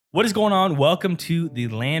What is going on? Welcome to the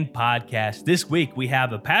Land Podcast. This week we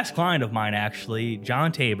have a past client of mine, actually,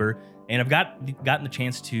 John Tabor, and I've gotten the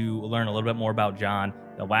chance to learn a little bit more about John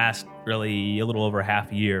the last really a little over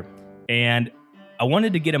half a year. And I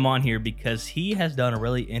wanted to get him on here because he has done a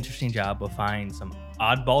really interesting job of finding some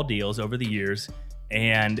oddball deals over the years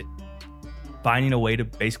and finding a way to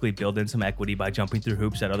basically build in some equity by jumping through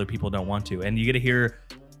hoops that other people don't want to. And you get to hear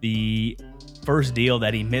the first deal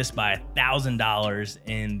that he missed by $1,000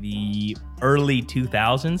 in the early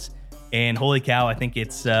 2000s. And holy cow, I think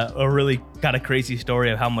it's a really kind of crazy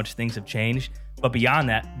story of how much things have changed. But beyond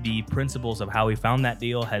that, the principles of how he found that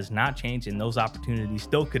deal has not changed, and those opportunities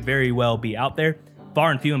still could very well be out there,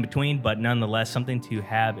 far and few in between, but nonetheless something to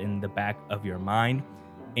have in the back of your mind.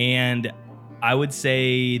 And I would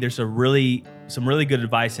say there's some really good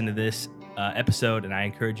advice into this episode, and I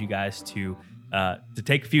encourage you guys to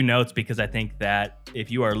take a few notes, because I think that if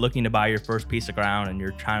you are looking to buy your first piece of ground and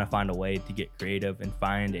you're trying to find a way to get creative and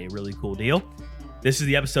find a really cool deal, this is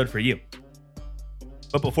the episode for you.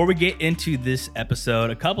 But before we get into this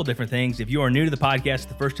episode, a couple different things. If you are new to the podcast,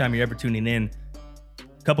 the first time you're ever tuning in,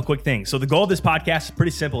 a couple quick things. So the goal of this podcast is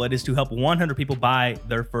pretty simple. It is to help 100 people buy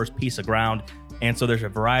their first piece of ground. And so there's a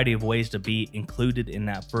variety of ways to be included in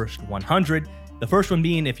that first 100. The first one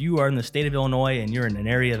being, if you are in the state of Illinois and you're in an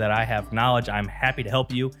area that I have knowledge, I'm happy to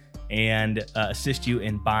help you and assist you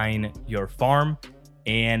in buying your farm.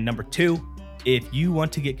 And number two, if you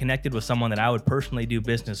want to get connected with someone that I would personally do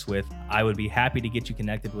business with, I would be happy to get you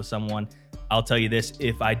connected with someone. I'll tell you this,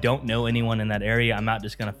 if I don't know anyone in that area, I'm not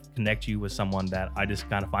just going to connect you with someone that I just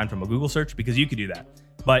kind of find from a Google search, because you could do that.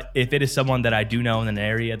 But if it is someone that I do know in an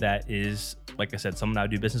area that is, like I said, someone I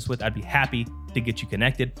would do business with, I'd be happy to get you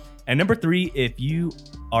connected. And number three, if you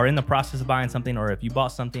are in the process of buying something, or if you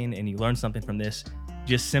bought something and you learned something from this,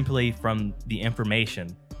 just simply from the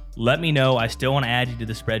information, let me know. I still want to add you to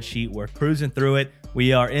the spreadsheet. We're cruising through it.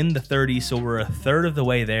 We are in the 30s, so we're a third of the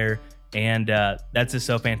way there. And that's just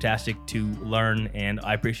so fantastic to learn. And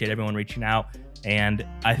I appreciate everyone reaching out. And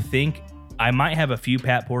I think I might have a few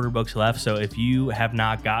Pat Porter books left. So if you have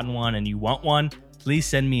not gotten one and you want one, please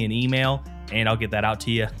send me an email and I'll get that out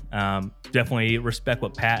to you. Definitely respect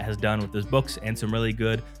what Pat has done with his books, and some really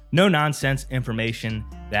good, no nonsense information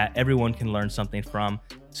that everyone can learn something from.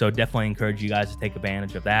 So definitely encourage you guys to take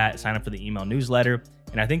advantage of that. Sign up for the email newsletter.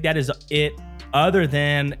 And I think that is it, other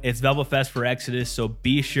than it's Velvet Fest for Exodus. So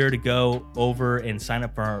be sure to go over and sign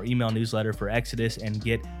up for our email newsletter for Exodus and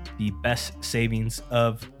get the best savings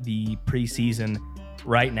of the preseason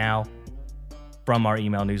right now from our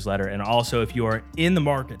email newsletter. And also, if you are in the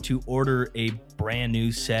market to order a brand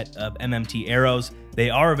new set of MMT arrows, they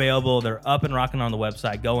are available. They're up and rocking on the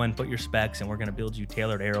website. Go in, put your specs, and we're going to build you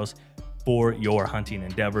tailored arrows for your hunting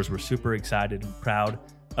endeavors. We're super excited and proud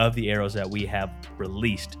of the arrows that we have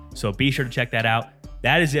released. So be sure to check that out.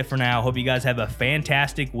 That is it for now. Hope you guys have a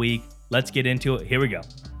fantastic week. Let's get into it. Here we go.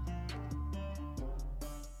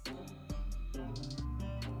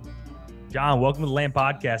 John, welcome to the Land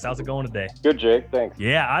Podcast. How's it going today? Good, Jake. Thanks.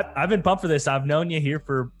 Yeah, I've been pumped for this. I've known you here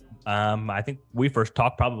for, I think we first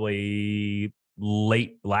talked probably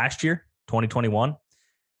late last year, 2021.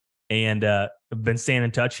 And I've been staying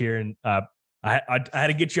in touch here. And I had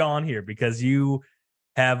to get you on here because you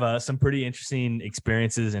have some pretty interesting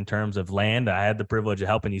experiences in terms of land. I had the privilege of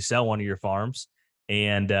helping you sell one of your farms,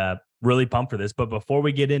 and really pumped for this. But before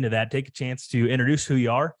we get into that, take a chance to introduce who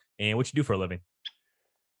you are and what you do for a living.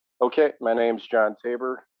 Okay, my name's John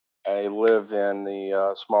Tabor. I live in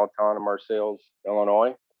the small town of Marseilles,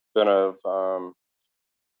 Illinois. Been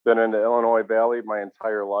in the Illinois Valley my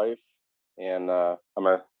entire life, and I'm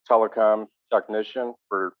a telecom technician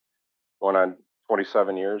for going on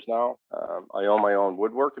 27 years now. I own my own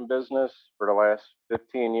woodworking business for the last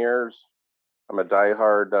 15 years. I'm a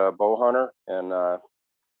diehard bow hunter, and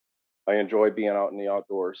I enjoy being out in the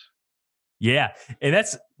outdoors. Yeah. And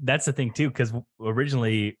that's the thing too, because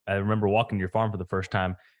originally I remember walking your farm for the first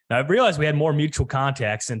time. Now I've realized we had more mutual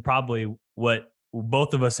contacts than probably what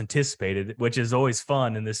both of us anticipated, which is always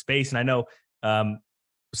fun in this space. And I know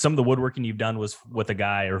some of the woodworking you've done was with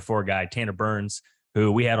for a guy, Tanner Burns,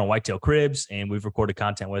 who we had on Whitetail Cribs, and we've recorded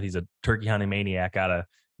content with. He's a turkey hunting maniac out of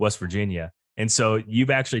West Virginia. And so you've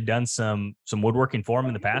actually done some woodworking for him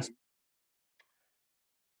in the past?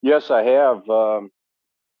 Yes, I have.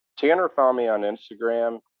 Tanner found me on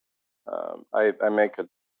Instagram. I make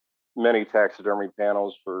many taxidermy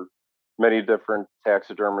panels for many different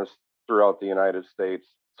taxidermists throughout the United States.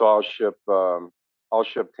 So I'll ship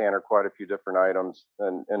Tanner quite a few different items,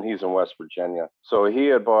 and he's in West Virginia. So he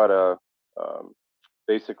had bought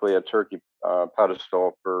basically a turkey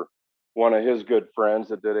pedestal for one of his good friends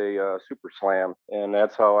that did a super slam, and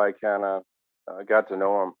that's how I kind of got to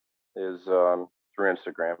know him is through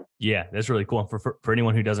Instagram. Yeah, that's really cool. For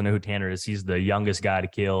anyone who doesn't know who Tanner is, he's the youngest guy to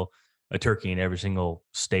kill a turkey in every single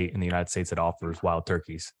state in the United States that offers wild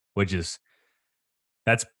turkeys, which is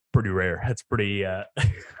that's pretty rare. That's pretty.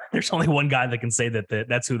 There's only one guy that can say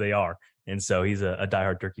that's who they are, and so he's a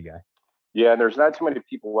diehard turkey guy. Yeah, and there's not too many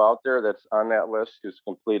people out there that's on that list who's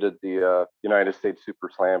completed the United States Super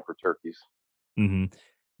Slam for turkeys. Hmm.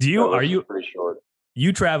 Do That you are list is you pretty short.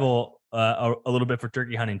 you travel a little bit for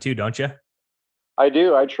turkey hunting too, don't you? I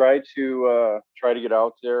do. I try to get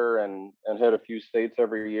out there and hit a few states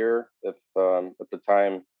every year if the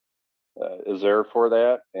time is there for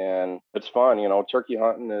that, and it's fun. You know, turkey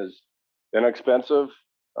hunting is inexpensive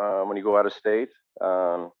when you go out of state.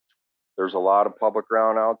 Um, there's a lot of public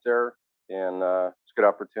ground out there, and it's a good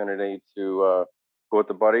opportunity to go with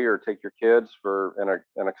a buddy or take your kids for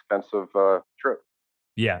an expensive trip.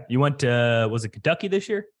 Yeah, you went to was it Kentucky this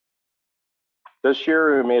year? This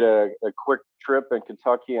year, we made a quick trip in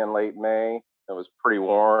Kentucky in late May. It was pretty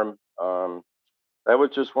warm. That was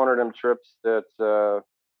just one of them trips that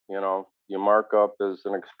you mark up as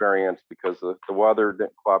an experience because the weather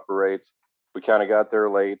didn't cooperate. We kind of got there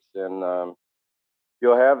late, and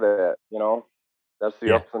you'll have that. You know, that's the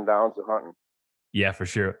Yeah, ups and downs of hunting. yeah, for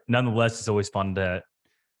sure. Nonetheless, it's always fun to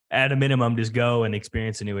at a minimum just go and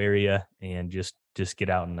experience a new area and just get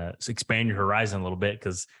out and expand your horizon a little bit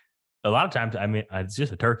because a lot of times, I mean, it's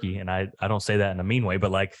just a turkey, and I don't say that in a mean way,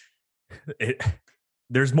 but like it,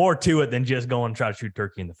 there's more to it than just going and try to shoot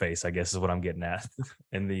turkey in the face, I guess is what I'm getting at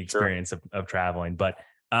in the Sure. experience of traveling. But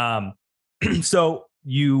um, so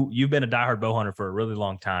you've been a diehard bow hunter for a really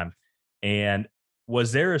long time, and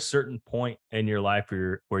was there a certain point in your life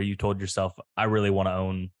where you told yourself, I really want to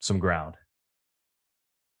own some ground?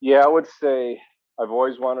 Yeah, I would say I've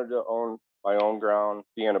always wanted to own my own ground.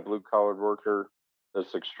 Being a blue collared worker,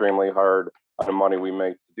 it's extremely hard on the money we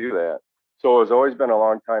make to do that. So it's always been a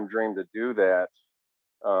long time dream to do that.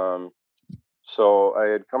 Um, so I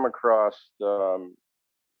had come across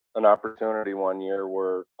an opportunity one year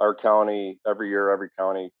where our county, every year, every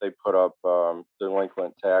county, they put up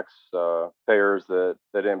delinquent tax payers that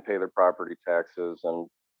didn't pay their property taxes, and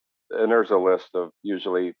there's a list of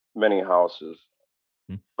usually many houses.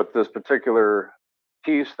 Hmm. But this particular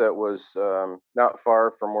piece that was not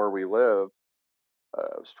far from where we live,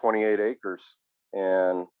 it was 28 acres,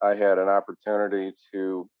 and I had an opportunity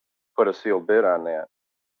to put a sealed bid on that.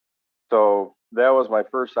 So that was my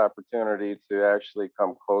first opportunity to actually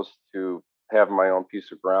come close to having my own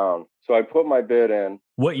piece of ground. So I put my bid in,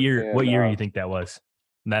 What year? What and year do you think that was?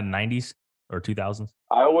 That '90s or 2000s?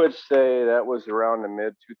 I would say that was around the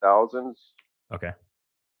mid 2000s. Okay.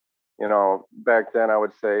 You know, back then I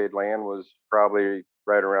would say land was probably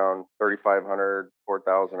right around 3,500,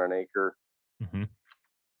 4,000 an acre. Hmm.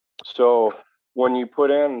 So when you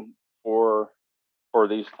put in for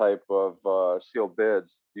these type of sealed bids,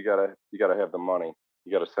 you gotta have the money.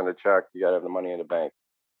 You gotta send a check. You gotta have the money in the bank.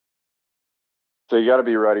 So you got to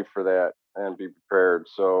be ready for that and be prepared.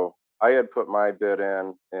 So I had put my bid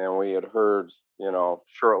in, and we had heard,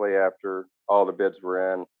 shortly after all the bids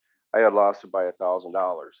were in, I had lost it by $1,000.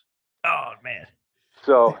 Oh man.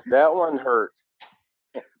 So that one hurt,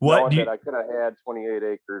 What knowing do that you? I could have had 28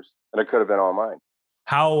 acres and it could have been all mine.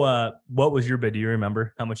 How? What was your bid? Do you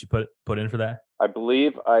remember how much you put in for that? I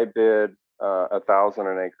believe I bid 1,000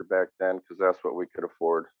 an acre back then because that's what we could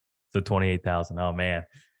afford. So 28,000. Oh man.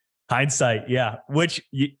 Hindsight, yeah. Which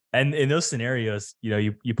and in those scenarios,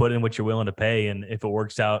 you put in what you're willing to pay, and if it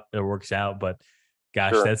works out, it works out. But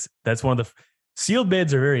gosh, Sure. that's one of the sealed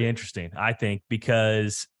bids are very interesting, I think,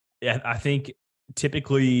 because I think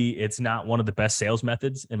typically it's not one of the best sales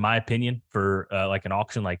methods, in my opinion, for like an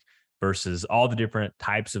auction, like versus all the different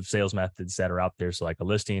types of sales methods that are out there. So like a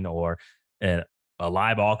listing or a, a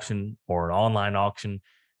live auction or an online auction,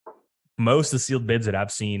 most of the sealed bids that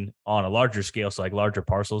I've seen on a larger scale, so like larger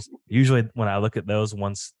parcels, usually when I look at those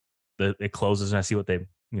once it closes and I see what they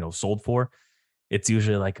sold for, it's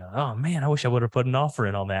usually like, oh man, I wish I would have put an offer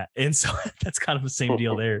in on that. And so that's kind of the same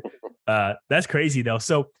deal there. That's crazy though.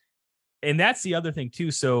 So and that's the other thing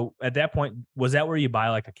too. So at that point, was that where you buy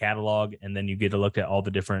like a catalog and then you get to look at all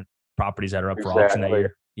the different properties that are up for auction that Exactly.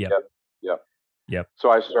 year? Yep. Yep. Yep. Yep.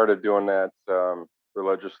 So I started doing that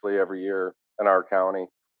religiously every year in our county,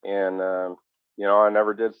 and I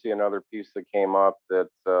never did see another piece that came up that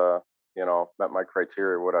met my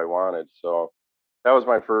criteria, what I wanted. So that was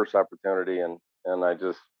my first opportunity, and I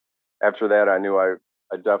just after that I knew I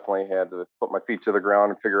definitely had to put my feet to the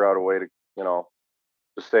ground and figure out a way to you know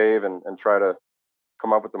to save and try to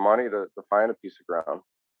come up with the money to find a piece of ground.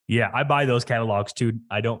 Yeah, I buy those catalogs too.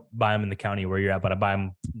 I don't buy them in the county where you're at, but I buy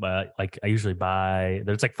them. Like I usually buy.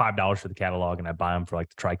 There's like $5 for the catalog, and I buy them for like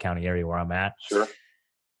the Tri County area where I'm at. Sure.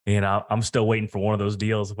 And I'm still waiting for one of those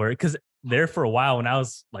deals where, because there for a while when I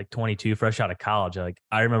was like 22, fresh out of college, like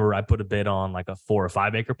I remember I put a bid on like a 4 or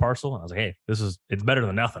 5 acre parcel, and I was like, hey, it's better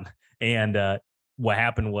than nothing. And what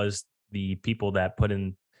happened was the people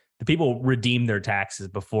redeemed their taxes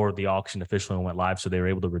before the auction officially went live, so they were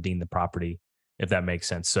able to redeem the property, if that makes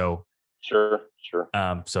sense. Sure. Sure.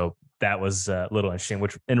 So that was a little interesting,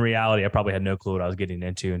 which in reality, I probably had no clue what I was getting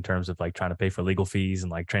into in terms of like trying to pay for legal fees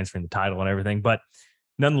and like transferring the title and everything. But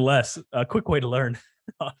nonetheless, a quick way to learn.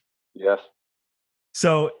 Yes.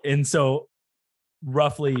 So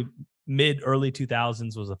roughly mid early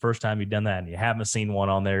 2000s was the first time you'd done that, and you haven't seen one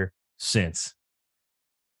on there since.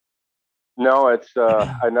 No, it's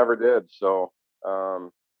I never did. So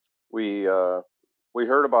um, we uh, we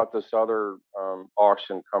heard about this other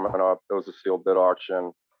auction coming up. It was a sealed bid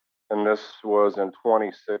auction, and this was in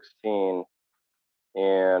 2016.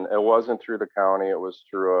 And it wasn't through the county; it was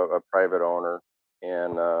through a private owner.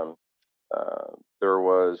 And there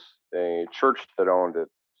was a church that owned it.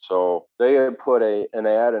 So they had put an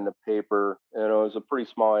ad in the paper, and it was a pretty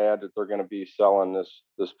small ad that they're going to be selling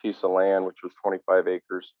this piece of land, which was 25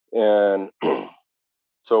 acres. And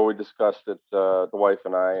so we discussed it, the wife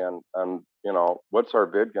and I, and what's our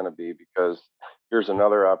bid going to be, because here's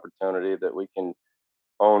another opportunity that we can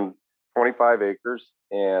own 25 acres,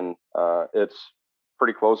 and it's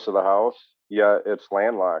pretty close to the house. Yeah, it's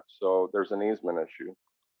landlocked, so there's an easement issue.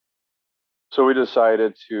 So we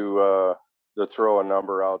decided to throw a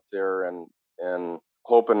number out there, and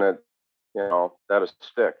hoping that that'll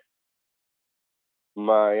stick.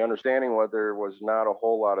 My understanding was there was not a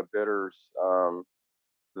whole lot of bidders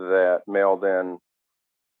that mailed in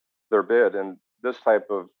their bid, and this type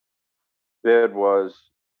of bid was,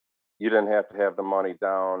 you didn't have to have the money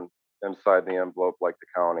down inside the envelope like the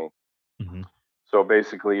county. Hmm. So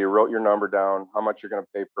basically, you wrote your number down, how much you're going to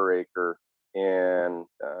pay per acre, and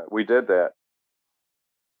we did that.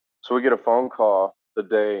 So we get a phone call the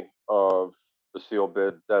day of the seal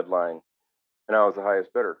bid deadline, and I was the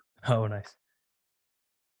highest bidder. Oh, nice.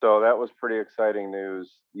 So that was pretty exciting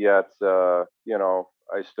news. Yet, I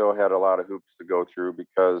still had a lot of hoops to go through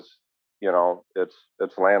because,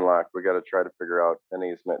 it's landlocked. We got to try to figure out an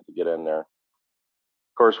easement to get in there.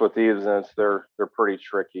 Of course, with easements, they're pretty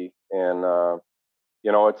tricky, and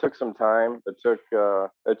it took some time. It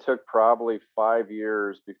took probably 5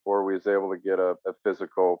 years before we was able to get a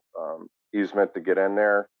physical easement to get in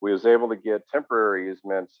there. We was able to get temporary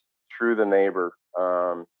easements through the neighbor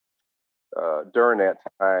during that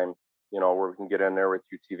time. Where we can get in there with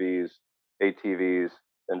UTVs, ATVs,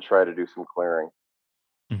 and try to do some clearing.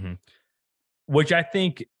 Hmm. Which I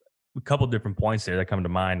think a couple different points there that come to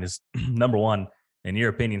mind is number one, in your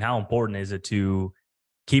opinion, how important is it to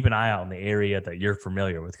keep an eye out in the area that you're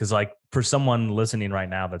familiar with? Because like for someone listening right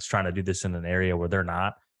now that's trying to do this in an area where they're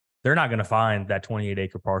not going to find that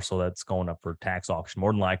 28-acre parcel that's going up for tax auction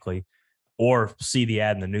more than likely, or see the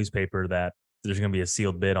ad in the newspaper that there's going to be a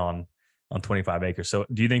sealed bid on 25 acres. So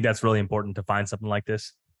do you think that's really important to find something like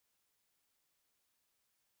this?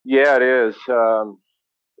 Yeah, it is.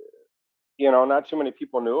 Not too many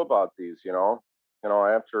people knew about these. You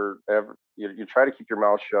try to keep your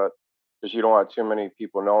mouth shut because you don't want too many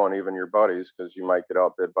people knowing, even your buddies, because you might get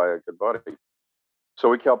outbid by a good buddy. So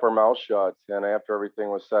we kept our mouth shut, and after everything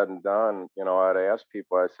was said and done, I'd ask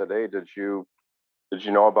people. I said, "Hey, did you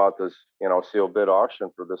know about this, sealed bid auction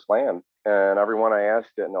for this land?" And everyone I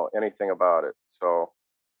asked didn't know anything about it. So,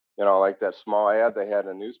 like that small ad they had in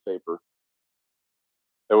the newspaper,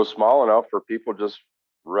 it was small enough for people just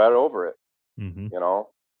read over it, Hmm. you know,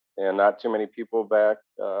 and not too many people back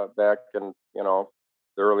in the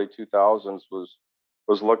early 2000s was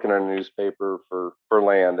looking in a newspaper for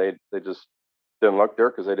land. They just didn't look there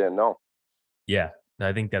because they didn't know. Yeah,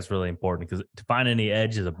 I think that's really important because to find any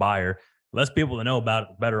edge as a buyer, less people to know about it,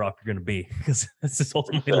 the better off you're going to be because it's just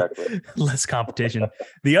ultimately Exactly. less competition.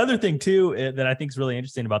 The other thing too that I think is really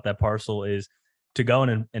interesting about that parcel is to go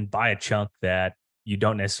in and buy a chunk that you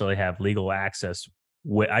don't necessarily have legal access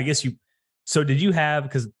with. I guess you. So did you have?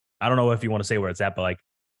 Because I don't know if you want to say where it's at, but like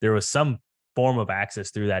there was some form of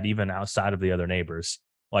access through that even outside of the other neighbors.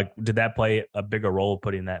 Like, did that play a bigger role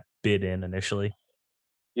putting that bid in initially?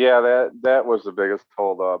 Yeah, that was the biggest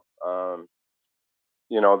holdup.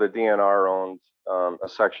 The DNR owned a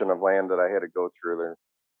section of land that I had to go through there.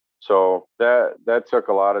 So that took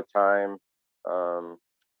a lot of time um,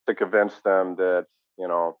 to convince them that you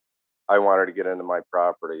know I wanted to get into my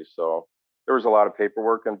property. So there was a lot of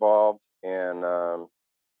paperwork involved, and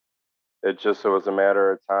it was a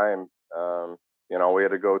matter of time. Um, we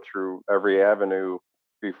had to go through every avenue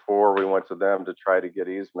before we went to them to try to get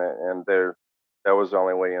easement, and that was the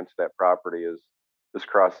only way into that property is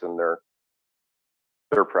crossing their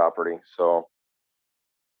property. So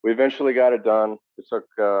we eventually got it done. It took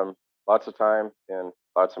lots of time and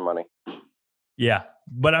lots of money. Yeah,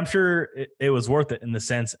 but I'm sure it was worth it in the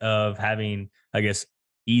sense of having, I guess,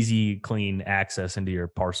 easy, clean access into your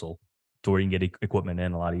parcel to where you can get equipment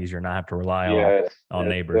in a lot easier, not have to rely on Yeah, it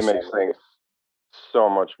neighbors. makes things so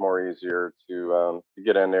much more easier to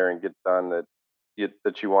get in there and get done that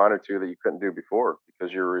you wanted to that you couldn't do before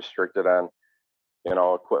because you're restricted on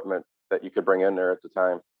equipment that you could bring in there at the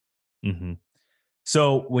time. hmm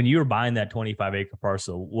So when you were buying that 25-acre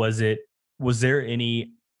parcel, was there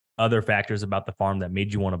any other factors about the farm that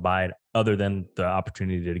made you want to buy it other than the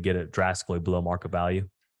opportunity to get it drastically below market value?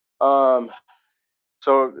 Um,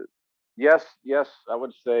 so yes, I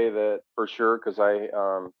would say that for sure because I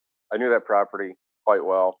knew that property quite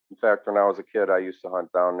well. In fact, when I was a kid, I used to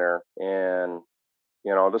hunt down there, and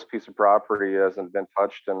this piece of property hasn't been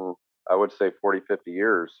touched in I would say 40, 50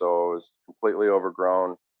 years. So it was completely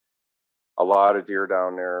overgrown. A lot of deer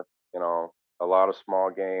down there, a lot of small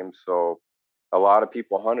game. So a lot of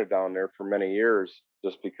people hunted down there for many years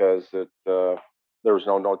just because there was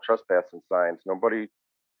no trespassing signs. Nobody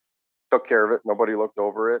took care of it. Nobody looked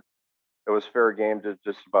over it. It was fair game to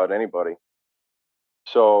just about anybody.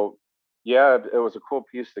 So yeah, it was a cool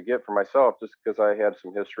piece to get for myself just because I had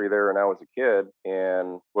some history there and I was a kid.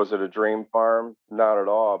 And was it a dream farm? Not at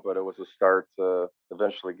all, but it was a start to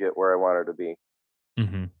eventually get where I wanted to be.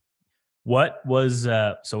 hmm What was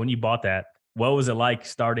so when you bought that? What was it like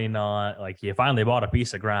starting on? Like you finally bought a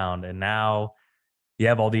piece of ground, and now you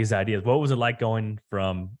have all these ideas. What was it like going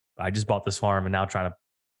from I just bought this farm and now trying to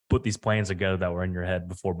put these plans together that were in your head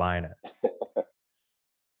before buying it?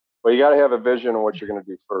 Well, you got to have a vision of what you're going to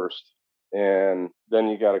do first. And then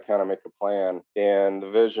you got to kind of make a plan. And the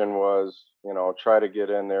vision was, try to get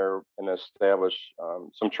in there and establish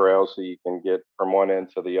some trails so you can get from one end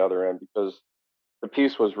to the other end because the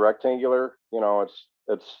piece was rectangular.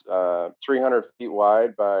 It's 300 feet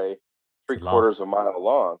wide by It's three a long, quarters of a mile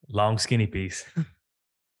long, long, skinny piece.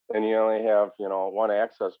 and you only have one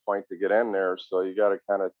access point to get in there. So you got to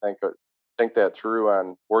kind of think that through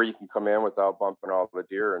on where you can come in without bumping all the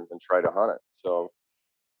deer and try to hunt it. So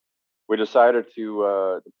we decided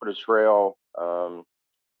to put a trail,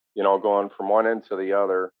 going from one end to the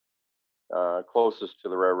other, closest to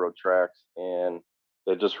the railroad tracks, and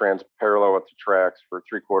it just ran parallel with the tracks for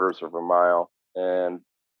three quarters of a mile. And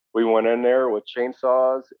we went in there with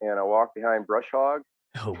chainsaws and a walk behind brush hog,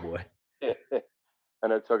 Oh boy.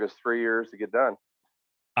 and it took us 3 years to get done.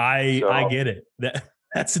 I So get it.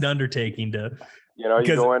 That's an undertaking to you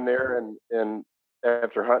because go in there and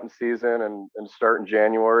after hunting season and start in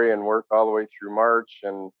January and work all the way through March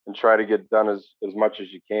and try to get done as much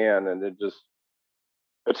as you can. And it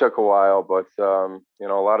took a while, but a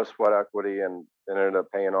lot of sweat equity and ended up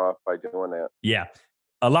paying off by doing that. yeah,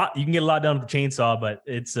 a lot you can get a lot done with the chainsaw, but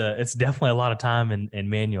it's definitely a lot of time and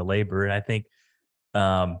manual labor. And I think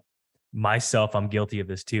um myself, I'm guilty of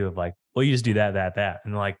this too, of like, well, you just do that.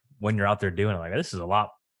 And like when you're out there doing it, like this is a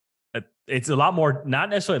lot it's a lot more not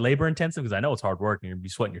necessarily labor intensive because I know it's hard work and you're be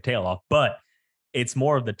sweating your tail off, but it's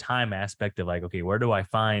more of the time aspect of like, okay, where do I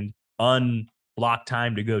find unblocked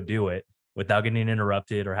time to go do it without getting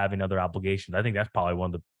interrupted or having other obligations? I think that's probably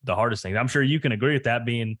one of the hardest things. I'm sure you can agree with that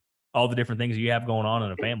being all the different things you have going on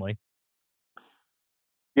in a family.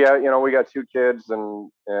 Yeah, we got two kids and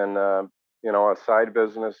a side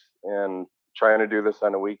business and trying to do this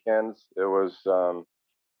on the weekends. It was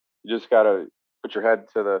you just got to put your head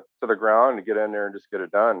to the ground and get in there and just get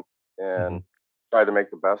it done and Mhm. try to make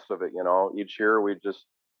the best of it. Each year we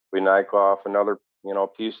knock off another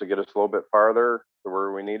piece to get us a little bit farther to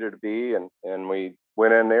where we needed to be, and we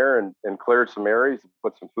went in there and cleared some areas,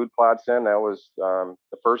 put some food plots in. That was the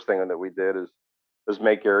first thing that we did is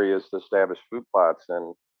make areas to establish food plots,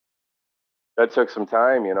 and that took some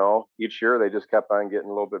time. Each year they just kept on getting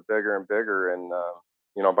a little bit bigger and bigger, and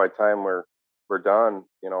by the time we're done,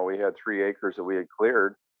 we had 3 acres that we had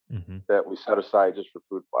cleared Mhm. that we set aside just for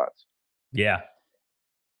food plots. Yeah.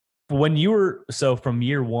 When you were so from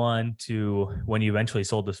year one to when you eventually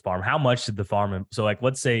sold this farm, how much did the farm? So, like,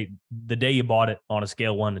 let's say the day you bought it on a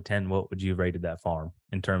scale 1 to 10, what would you have rated that farm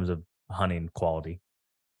in terms of hunting quality?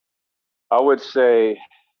 I would say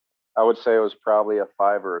I would say it was probably a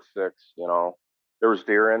 5 or a 6. There was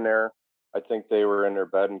deer in there. I think they were in their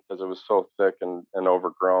bedding because it was so thick and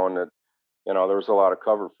overgrown that there was a lot of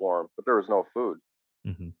cover for them, but there was no food.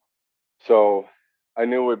 hmm So I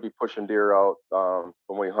knew we'd be pushing deer out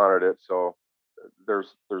when we hunted it. So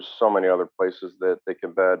there's so many other places that they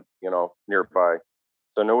can bed, nearby.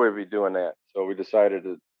 So I knew we'd be doing that. So we decided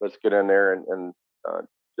to let's get in there and uh,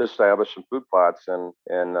 establish some food plots and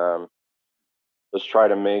let's try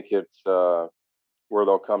to make it where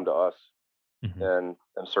they'll come to us Hmm.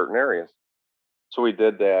 in certain areas. So we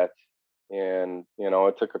did that, and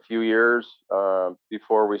it took a few years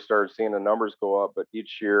before we started seeing the numbers go up. But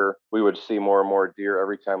each year we would see more and more deer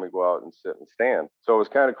every time we go out and sit and stand. So it was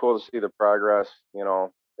kind of cool to see the progress,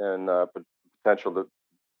 and potential to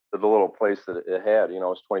the little place that it had.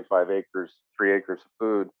 It's 25 acres, 3 acres of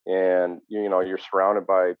food, and you're surrounded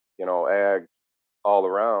by ag all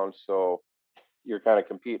around. So you're kind of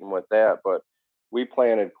competing with that. But we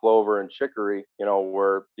planted clover and chicory,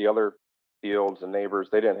 where the other fields and neighbors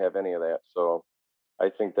they didn't have any of that. So I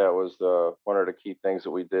think that was one of the key things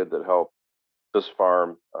that we did that helped this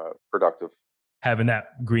farm productive. Having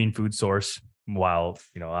that green food source while,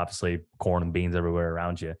 obviously corn and beans everywhere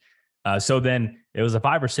around you. So then it was a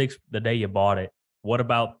 5 or 6 the day you bought it. What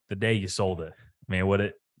about the day you sold it? I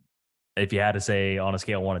mean, if you had to say on a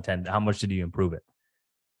scale of 1 to 10, how much did you improve it?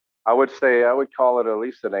 I would say I would call it at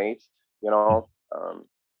least an eight. You know, um,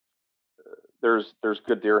 there's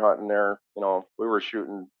good deer hunting there. We were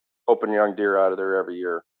shooting open young deer out of there every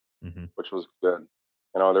year, Mm-hmm. which was good.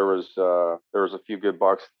 There was a few good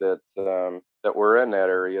bucks that were in that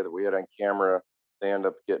area that we had on camera. They ended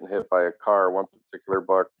up getting hit by a car. One particular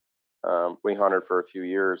buck, we hunted for a few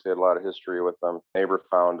years. They had a lot of history with them. Neighbor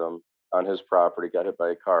found them on his property, got hit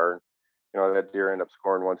by a car. That deer ended up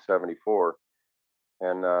scoring 174.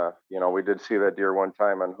 And we did see that deer one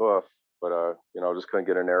time on hoof, but just couldn't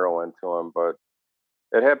get an arrow into him. But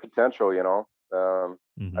it had potential.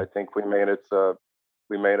 Mm-hmm. I think we made it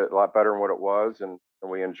a lot better than what it was, and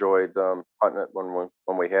we enjoyed hunting it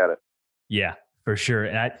when we had it. Yeah, for sure.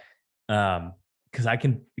 And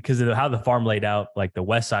because of how the farm laid out, like the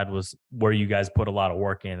west side was where you guys put a lot of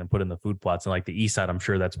work in and put in the food plots, and like the east side, I'm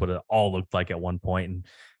sure that's what it all looked like at one point. And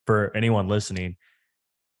for anyone listening,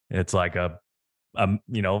 it's like an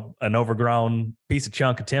overgrown piece of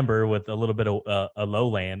chunk of timber with a little bit of a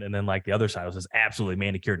lowland, and then like the other side was just absolutely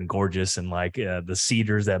manicured and gorgeous, and like the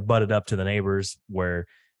cedars that butted up to the neighbors. Where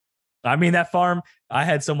I mean, that farm, I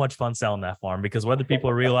had so much fun selling that farm because whether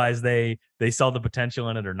people realize they saw the potential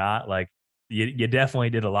in it or not, like you definitely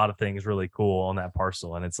did a lot of things really cool on that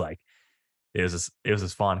parcel, and it's like it was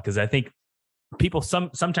just fun because I think people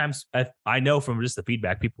sometimes I know from just the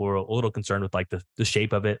feedback people were a little concerned with like the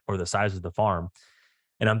shape of it or the size of the farm,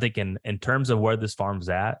 and I'm thinking in terms of where this farm's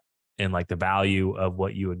at and like the value of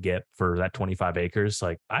what you would get for that 25 acres,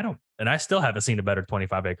 like I still haven't seen a better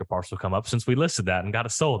 25-acre parcel come up since we listed that and got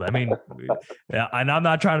it sold. I mean, yeah, and I'm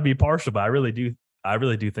not trying to be partial, but I really do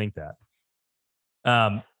think that.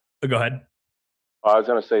 Go ahead. I was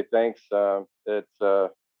going to say thanks. It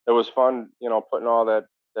was fun, putting all that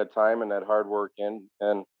time and that hard work in,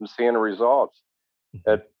 and seeing the results Mhm.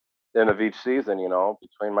 at end of each season.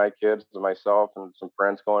 Between my kids and myself and some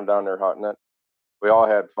friends going down there hunting it, we all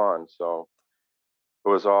had fun. So it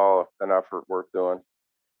was all an effort worth doing.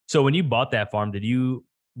 So when you bought that farm,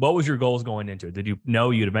 what was your goals going into it? Did you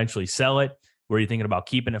know you'd eventually sell it? Were you thinking about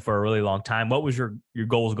keeping it for a really long time? What was your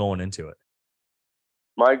goals going into it?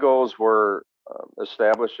 My goals were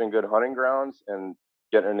establishing good hunting grounds and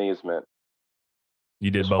getting an easement.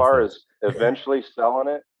 You did As both far those. as eventually selling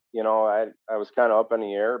it, I was kind of up in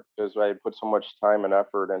the air because I had put so much time and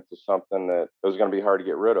effort into something that it was going to be hard to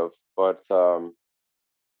get rid of. But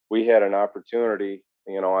we had an opportunity.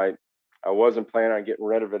 I wasn't planning on getting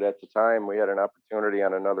rid of it at the time. We had an opportunity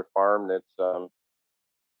on another farm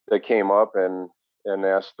that came up, and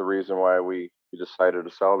that's the reason why we decided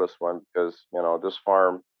to sell this one, because this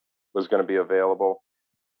farm was going to be available.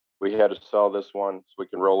 We had to sell this one so we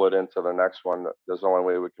can roll it into the next one. That's the only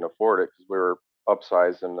way we can afford it, because we were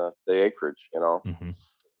upsizing the acreage. Mhm.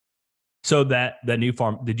 So that new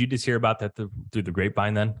farm, did you just hear about that through the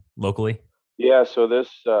grapevine then locally? Yeah, so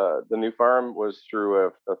the new farm was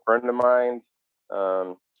through a friend of mine.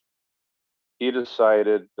 Um, he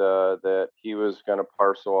decided that he was going to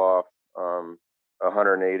parcel off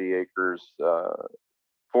 180 acres.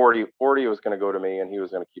 40 was going to go to me, and he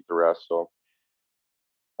was going to keep the rest. So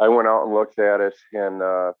I went out and looked at it, and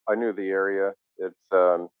I knew the area.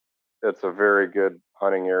 It's a very good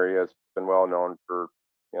hunting area. It's been well known for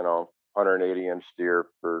 180-inch deer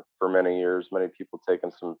for many years. Many people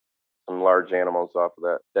taking some large animals off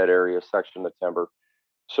of that area section of timber.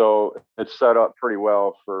 So it's set up pretty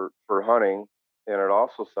well for hunting, and it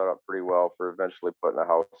also set up pretty well for eventually putting a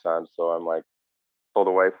house on. So I'm like, told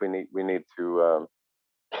the wife we need to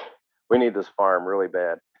we need this farm really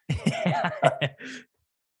bad.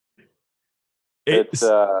 It's It's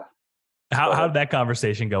how did that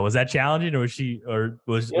conversation go? Was that challenging, or was she, or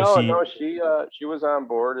was no, she? she was on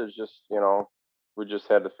board. It's just, we just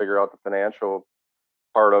had to figure out the financial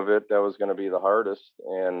part of it. That was going to be the hardest.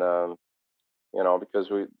 And because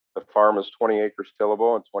the farm is 20 acres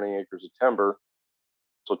tillable and 20 acres of timber.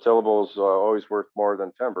 So tillable is always worth more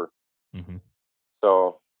than timber. Mm-hmm.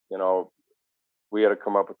 So, you know, we had to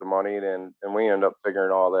come up with the money, and we ended up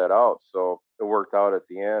figuring all that out. So it worked out at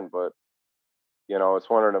the end. But, it's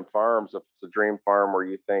one of them farms. If it's a dream farm where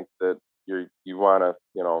you think that you want to,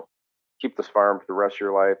 keep this farm for the rest of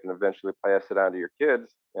your life and eventually pass it on to your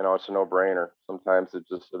kids, it's a no brainer. Sometimes it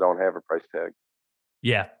don't have a price tag.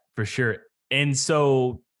 Yeah, for sure. And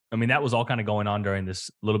so, I mean, that was all kind of going on during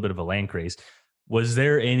this little bit of a land craze. Was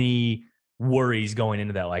there any worries going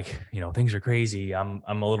into that? Like, things are crazy. I'm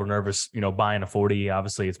a little nervous, buying a 40.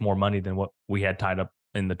 Obviously, it's more money than what we had tied up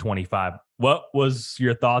in the 25. What was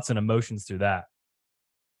your thoughts and emotions through that?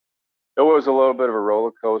 It was a little bit of a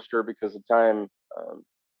roller coaster because the time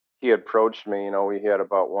he approached me, we had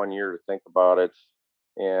about 1 year to think about it.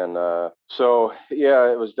 And so,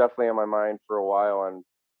 yeah, it was definitely on my mind for a while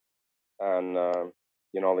on the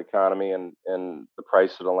economy and the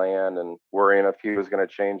price of the land, and worrying if he was going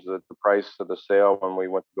to change the price of the sale when we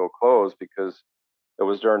went to go close, because it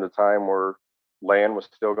was during the time where land was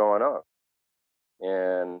still going up.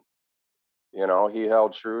 And he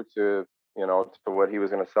held true to what he was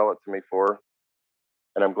going to sell it to me for,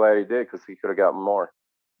 and I'm glad he did, because he could have gotten more.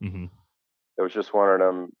 Hmm. It was just one of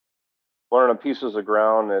them pieces of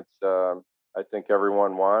ground that I think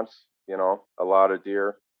everyone wants. A lot of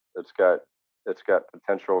deer. It's got it's got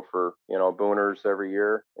potential for booners every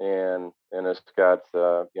year, and it's got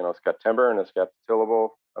timber, and it's got tillable.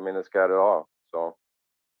 I mean, it's got it all. So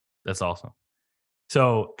That's awesome.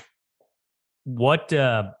 So, what?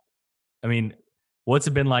 I mean, what's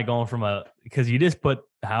it been like going from because you just put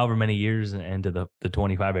however many years into the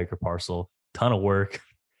 25-acre parcel, ton of work.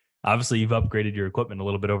 Obviously, you've upgraded your equipment a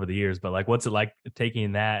little bit over the years, but like, what's it like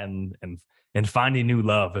taking that and finding new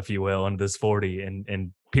love, if you will, into this 40,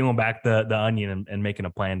 and peeling back the onion, and making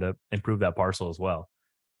a plan to improve that parcel as well?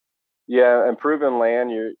 yeah, improving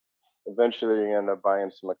land. You eventually you end up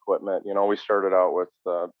buying some equipment. We started out with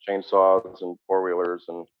chainsaws and four wheelers,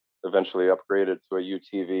 and eventually upgraded to a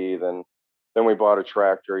UTV. Then we bought a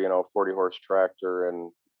tractor, 40-horse tractor,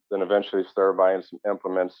 and then eventually started buying some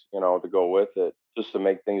implements, to go with it, just to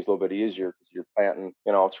make things a little bit easier, because you're planting,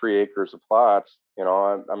 3 acres of plots.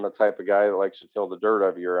 I'm the type of guy that likes to till the dirt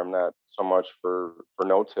every year. I'm not so much for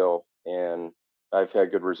no till, and I've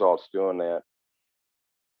had good results doing that.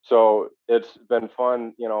 So it's been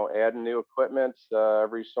fun, adding new equipment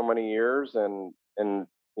every so many years, and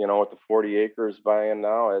with the 40 acres buying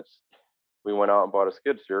now, we went out and bought a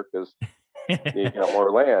skid steer because you got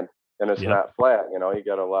more land, and it's Yep. not flat. You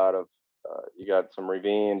got a lot of you got some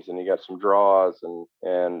ravines, and you got some draws, and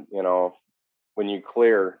when you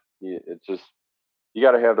clear, you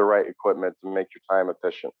got to have the right equipment to make your time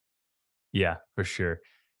efficient. Yeah, for sure.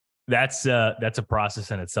 That's a process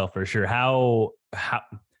in itself for sure. How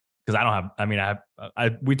because I don't have. I mean, I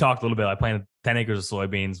we talked a little bit. I planted 10 acres of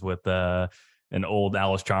soybeans with an old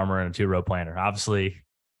Alice Charmer and a two-row planter. Obviously,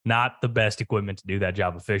 not the best equipment to do that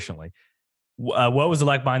job efficiently. What was it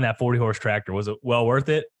like buying that 40-horse tractor? Was it well worth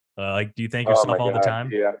it? Like, do you thank Oh yourself my all the God,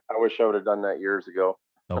 time? yeah, I wish I would have done that years ago.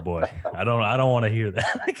 Oh boy, I don't want to hear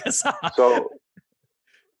that. Because So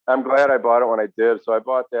I'm glad I bought it when I did. So I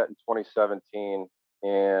bought that in 2017,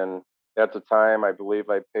 and at the time, I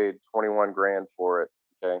believe I paid 21 grand for it.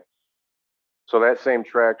 Okay, so that same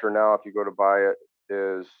tractor now, if you go to buy it,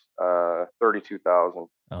 is 32,000.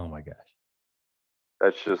 oh my gosh,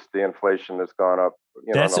 That's just the inflation that's gone up,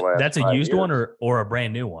 in the last that's a 5 used one, years. or a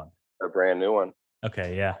brand new one? A brand new one.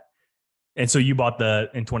 Okay, yeah. And so you bought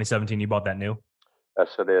in 2017. You bought that new?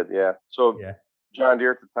 That's what it. Yeah. So Yeah. John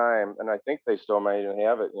Deere at the time, and I think they still might even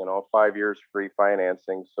have it. 5 years free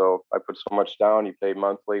financing. So I put so much down, you pay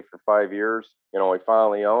monthly for 5 years. We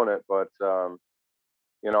finally own it, but now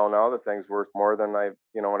the thing's worth more than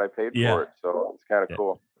what I paid Yeah. for it. So it's kind of Yeah.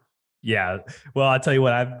 cool. Yeah. Well, I'll tell you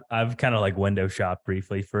what, I've kind of like window shopped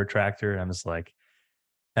briefly for a tractor, and I'm just like,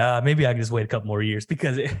 maybe I can just wait a couple more years,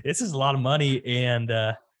 because this is a lot of money, and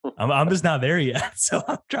I'm just not there yet. So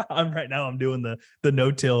I'm right now. I'm doing the no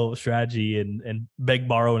till strategy, and beg,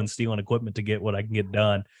 borrow, and stealing equipment to get what I can get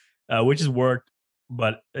done, which has worked.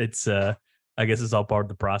 But it's I guess it's all part of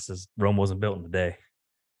the process. Rome wasn't built in a day.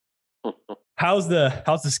 How's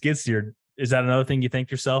the skid steer? Is that another thing you think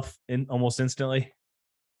yourself in almost instantly?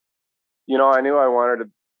 I knew I wanted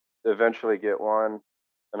to eventually get one.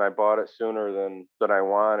 and I bought it sooner than I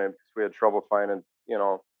wanted because we had trouble finding,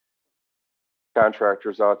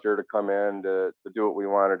 contractors out there to come in to do what we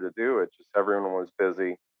wanted to do. It just everyone was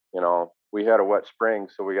busy. We had a wet spring,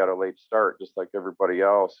 so we got a late start, just like everybody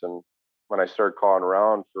else. And when I started calling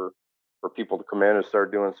around for people to come in and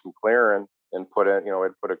start doing some clearing and put in,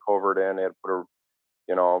 I'd put a culvert in, they had put a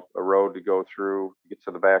road to go through to get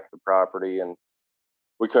to the back of the property, and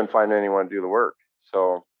we couldn't find anyone to do the work.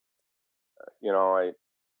 So, I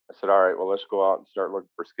said, all right, well, let's go out and start looking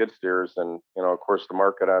for skid steers. And, of course, the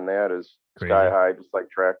market on that is sky Crazy. high, just like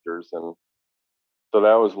tractors. And so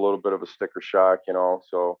that was a little bit of a sticker shock.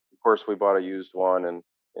 So, of course, we bought a used one, and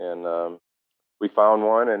we found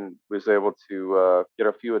one and was able to get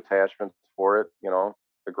a few attachments for it,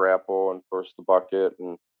 the grapple and, of course, the bucket.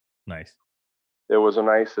 And Nice. it was a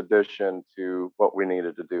nice addition to what we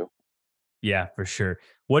needed to do. Yeah, for sure.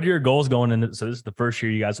 What are your goals going into? So this is the first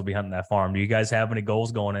year you guys will be hunting that farm. Do you guys have any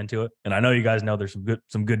goals going into it? And I know you guys know there's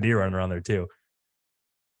some good deer running around there too.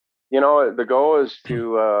 The goal is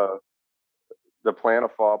to plant a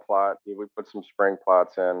fall plot. We put some spring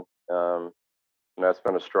plots in, and that's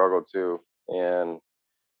been a struggle too. And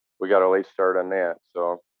we got a late start on that.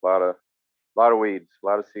 So a lot of weeds, a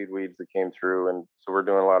lot of seed weeds that came through, and so we're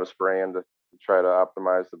doing a lot of spraying to try to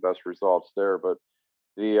optimize the best results there. But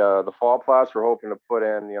the fall plots we're hoping to put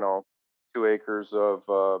in, 2 acres of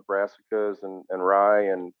brassicas and rye,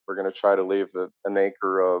 and we're going to try to leave an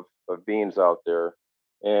acre of beans out there.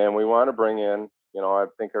 And we want to bring in, I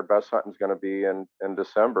think our best hunting is going to be in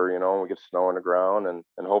December. We get snow on the ground, and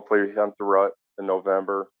hopefully hunt the rut in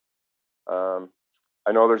November. Um,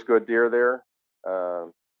 I know there's good deer there.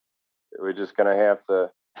 Um, we're just going to have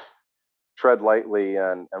to tread lightly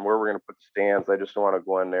and where we're going to put the stands. I just don't want to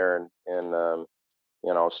go in there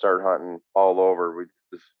and start hunting all over. We're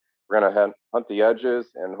going to hunt the edges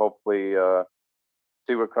and hopefully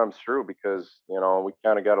see what comes through, because we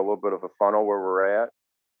kind of got a little bit of a funnel where we're at,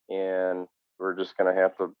 and we're just going to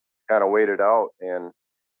have to kind of wait it out, and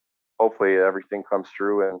hopefully everything comes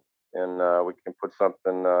through, and we can put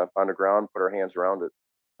something on the ground, put our hands around it.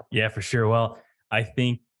 Yeah, for sure. Well, I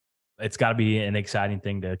think it's got to be an exciting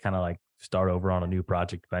thing to kind of like start over on a new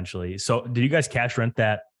project eventually. So, did you guys cash rent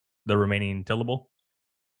the remaining tillable?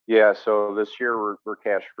 Yeah, so this year we're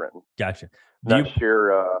cash renting. Gotcha. Do you? Next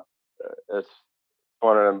year, it's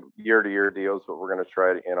one of them year to year deals, but we're going to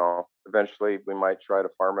try to, eventually we might try to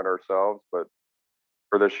farm it ourselves, but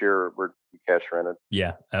for this year, we're cash rented.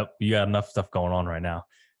 Yeah, you got enough stuff going on right now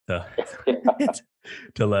to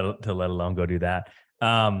to let alone go do that.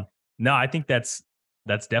 Um, no, I think that's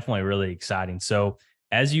definitely really exciting. So,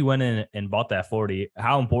 as you went in and bought that 40,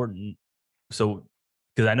 how important? So,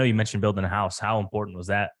 because I know you mentioned building a house, how important was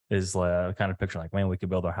that? Is kind of picture like, man, we could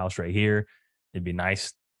build our house right here. It'd be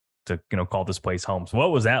nice to call this place home. So,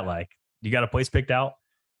 what was that like? You got a place picked out?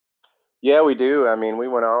 Yeah, we do. I mean, we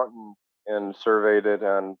went out and surveyed it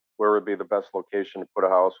on where would be the best location to put a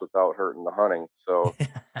house without hurting the hunting. So,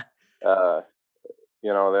 uh,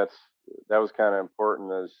 that's that was kind of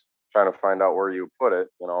important, is trying to find out where you put it.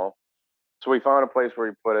 So we found a place where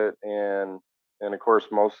we put it, and of course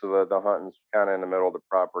most of the hunting's kind of in the middle of the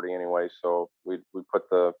property anyway. So we'd put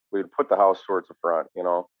the house towards the front.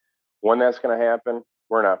 When that's going to happen,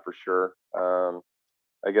 we're not for sure.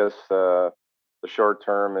 I guess the short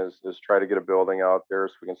term is try to get a building out there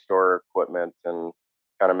so we can store our equipment and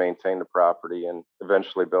kind of maintain the property, and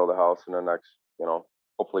eventually build a house in the next,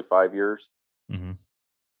 hopefully 5 years. Hmm.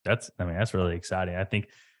 I mean, that's really exciting. I think.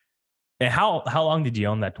 And how long did you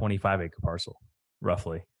own that 25-acre parcel,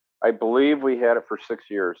 roughly? I believe we had it for 6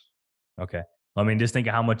 years. Okay. I mean, just think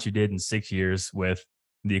of how much you did in 6 years with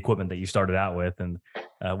the equipment that you started out with, and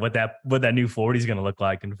what that new 40 is going to look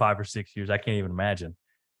like in 5 or 6 years. I can't even imagine.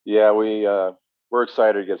 Yeah, we're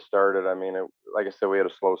excited to get started. I mean, like I said, we had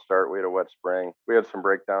a slow start. We had a wet spring. We had some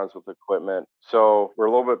breakdowns with equipment, so we're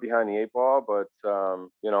a little bit behind the eight ball. But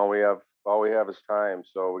we have is time,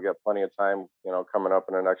 so we got plenty of time. Coming up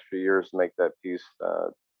in the next few years to make that piece,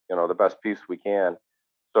 the best piece we can.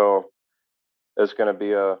 So it's going to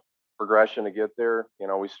be a progression to get there.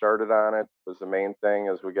 We started on it. Was the main thing,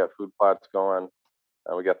 as we got food plots going.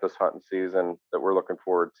 We got this hunting season that we're looking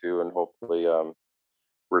forward to, and hopefully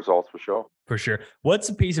results will show. For sure. What's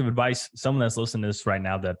a piece of advice someone that's listening to this right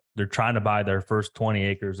now that they're trying to buy their first 20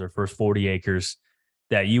 acres, their first 40 acres,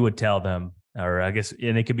 that you would tell them, or I guess,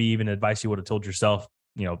 and it could be even advice you would have told yourself,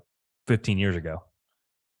 15 years ago?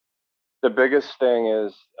 The biggest thing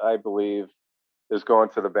is, I believe, is going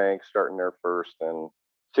to the bank, starting there first, and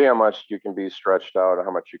see how much you can be stretched out and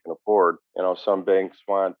how much you can afford. Some banks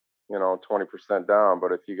want 20% down,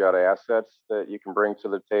 but if you got assets that you can bring to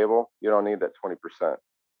the table, you don't need that 20%.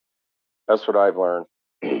 That's what I've learned.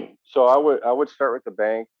 So I would start with the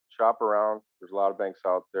bank, shop around. There's a lot of banks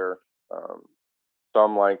out there. Um,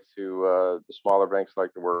 some like to the smaller banks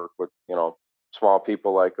like to work with small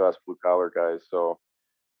people like us, blue collar guys. So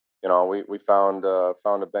we found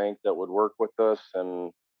a bank that would work with us,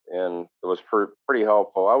 and it was pretty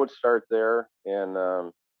helpful. I would start there,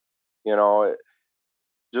 and you know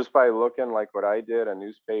just by looking like what I did in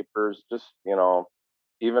newspapers, just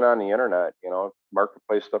even on the internet,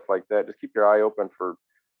 marketplace stuff like that. Just keep your eye open for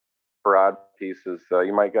odd pieces.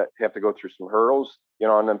 You might have to go through some hurdles,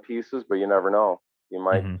 on them pieces, but you never know. You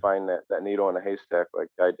might Hmm. find that needle in a haystack like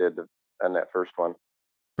I did on that first one.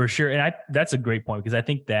 For sure. And that's a great point because I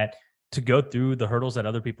think that to go through the hurdles that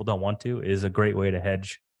other people don't want to is a great way to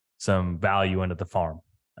hedge some value into the farm.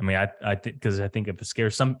 I mean, I think because I think if it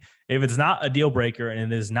scares if it's not a deal breaker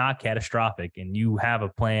and it is not catastrophic and you have a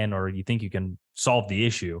plan or you think you can solve the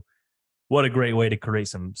issue, what a great way to create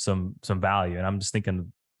some value. And I'm just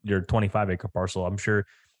thinking your 25-acre parcel. I'm sure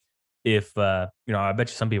if I bet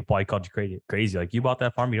you some people probably called you crazy. Like you bought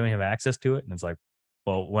that farm, you don't have access to it. And it's like,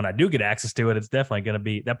 well, when I do get access to it, it's definitely gonna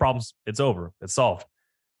be that problem's it's over. It's solved.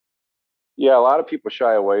 Yeah, a lot of people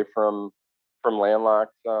shy away from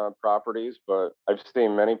landlocked properties, but I've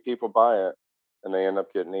seen many people buy it and they end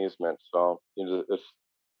up getting easements. So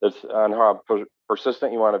it's on how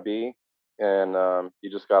persistent you want to be, and you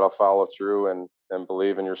just got to follow through and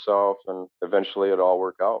believe in yourself, and eventually it'll all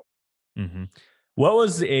work out. Hmm. What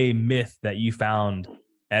was a myth that you found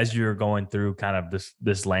as you're going through kind of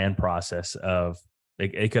this land process of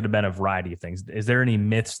it could have been a variety of things. Is there any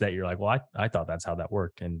myths that you're like, well, I thought that's how that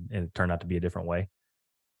worked and it turned out to be a different way?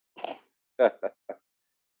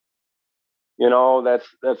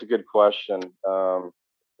 That's a good question. The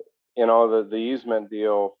easement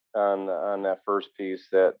deal on that first piece,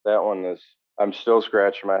 that one is, I'm still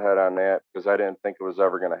scratching my head on that because I didn't think it was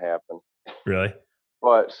ever going to happen. Really?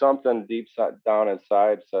 But something deep down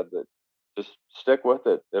inside said that just stick with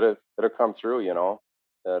it. It'll come through, and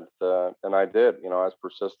I did. I was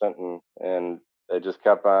persistent, and it just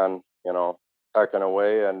kept on, tucking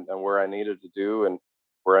away and where I needed to do and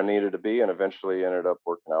where I needed to be, and eventually ended up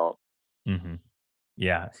working out. Hmm.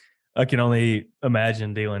 Yeah. I can only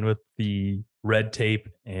imagine dealing with the red tape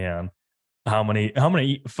and how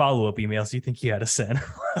many follow-up emails do you think you had to send?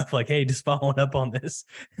 Like, hey, just following up on this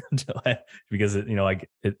because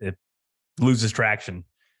it loses traction.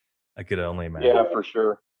 I could only imagine. Yeah, for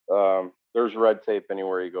sure. There's red tape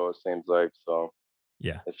anywhere you go, it seems like. So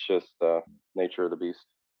Yeah. it's just nature of the beast.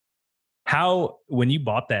 How when you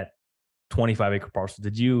bought that 25-acre parcel,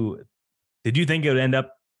 did you think it would end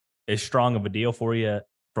up as strong of a deal for you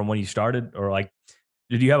from when you started? Or like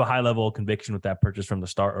did you have a high level of conviction with that purchase from the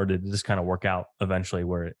start, or did it just kind of work out eventually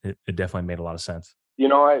where it definitely made a lot of sense?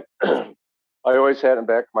 I I always had in the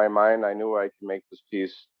back of my mind. I knew I could make this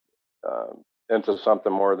piece into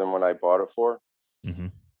something more than what I bought it for. Hmm.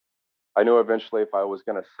 I knew eventually if I was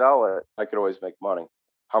going to sell it, I could always make money.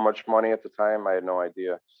 How much money at the time, I had no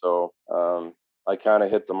idea. So I kind of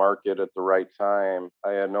hit the market at the right time.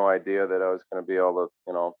 I had no idea that I was going to be able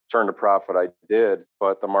to, turn the profit I did,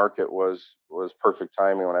 but the market was perfect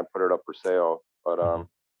timing when I put it up for sale. But Hmm.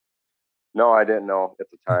 no, I didn't know at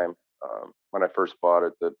the time when I first bought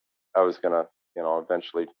it that I was going to,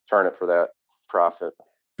 eventually turn it for that profit.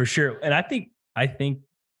 For sure. And I think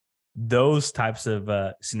those types of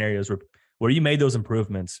scenarios where you made those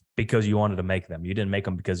improvements because you wanted to make them. You didn't make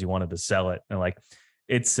them because you wanted to sell it. And like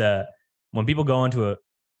it's when people go into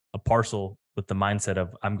a parcel with the mindset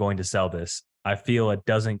of I'm going to sell this, I feel it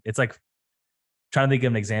doesn't. It's like trying to think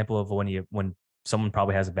of an example of when someone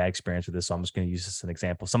probably has a bad experience with this. So I'm just going to use this as an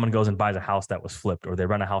example. Someone goes and buys a house that was flipped, or they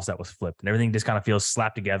run a house that was flipped, and everything just kind of feels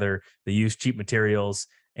slapped together. They use cheap materials,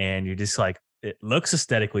 and you're just like, it looks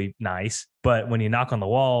aesthetically nice, but when you knock on the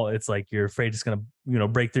wall, it's like you're afraid it's going to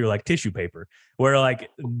break through like tissue paper. Where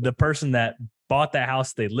like the person that bought that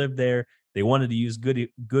house, they lived there, they wanted to use good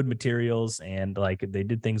materials, and like they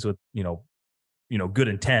did things with good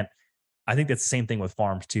intent. I think that's the same thing with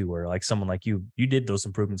farms too, where like someone like you did those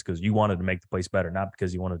improvements because you wanted to make the place better, not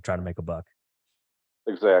because you wanted to try to make a buck.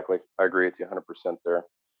 Exactly. I agree with you 100% there.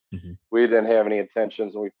 Hmm. We didn't have any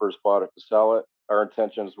intentions when we first bought it to sell it. Our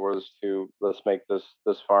intentions was to let's make this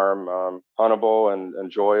farm huntable and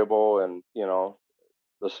enjoyable, and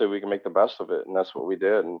let's see if we can make the best of it. And that's what we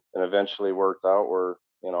did, and eventually worked out where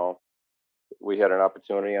we had an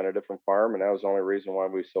opportunity on a different farm, and that was the only reason why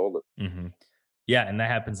we sold it. Hmm. Yeah, and that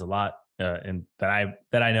happens a lot, and that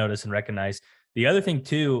I notice and recognize. The other thing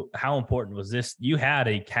too, how important was this? You had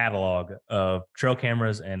a catalog of trail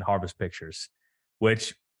cameras and harvest pictures,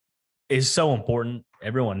 which is so important.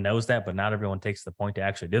 Everyone knows that, but not everyone takes the point to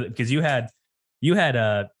actually do it because you had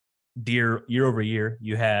a deer year over year.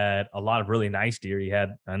 You had a lot of really nice deer. You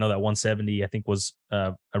had I know that 170 I think was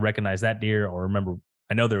I recognize that deer or remember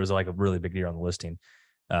I know there was like a really big deer on the listing,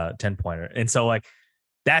 10 pointer. And so like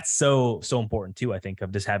that's so important too, I think,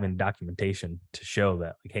 of just having documentation to show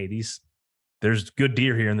that like, hey, there's good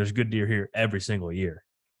deer here and there's good deer here every single year.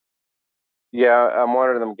 Yeah, I'm one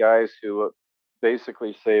of them guys who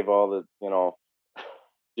basically save all the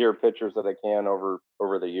deer pictures that I can over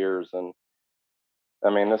the years, and I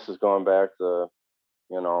mean this is going back to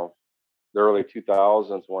you know the early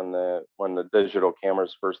 2000s when the digital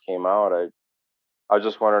cameras first came out. I was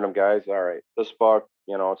just one of them guys. All right, this buck,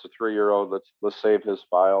 it's a 3-year-old. Let's save his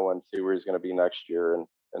file and see where he's going to be next year, and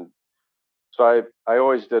so I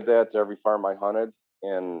always did that to every farm I hunted,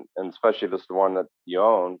 and especially this the one that you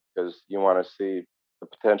own because you want to see the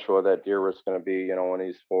potential of that deer where it's going to be, when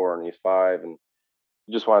he's 4 and he's 5, and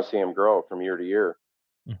you just want to see him grow from year to year.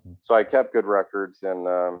 Mhm. So I kept good records, and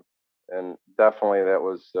definitely that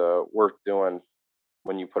was worth doing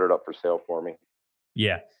when you put it up for sale for me.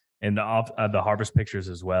 Yeah, and the harvest pictures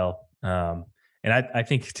as well. And I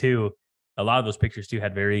think too, a lot of those pictures too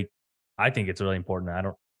had very. I think it's really important. I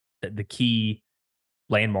don't the key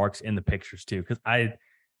landmarks in the pictures too, because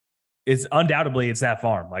it's undoubtedly it's that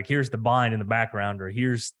farm. Like here's the bind in the background, or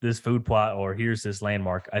here's this food plot, or here's this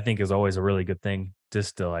landmark. I think is always a really good thing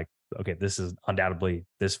just to like, okay, this is undoubtedly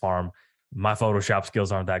this farm. My Photoshop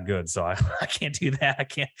skills aren't that good, so I, I can't do that.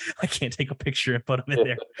 I can't take a picture and put them in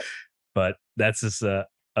there. But that's just a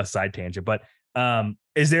side tangent. But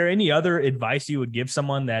is there any other advice you would give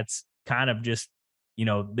someone that's kind of just,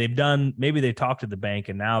 they've done maybe they talked to the bank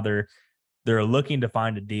and now they're looking to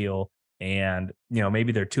find a deal and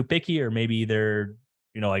maybe they're too picky or maybe they're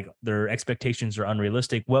like their expectations are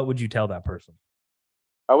unrealistic. What would you tell that person?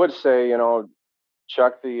 I would say,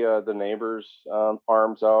 check the neighbors'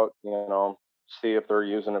 farms out. See if they're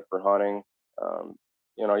using it for hunting. Um,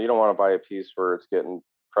 you don't want to buy a piece where it's getting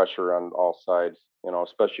pressure on all sides.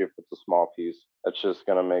 Especially if it's a small piece. That's just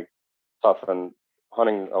going to make toughen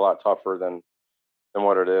hunting a lot tougher than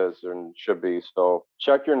what it is and should be. So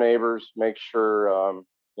check your neighbors. Make sure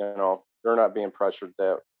they're not being pressured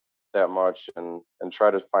that much, and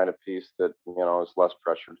try to find a piece that is less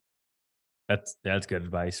pressured. That's good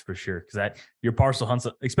advice for sure. Because that your parcel hunts,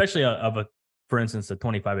 especially of a, for instance, a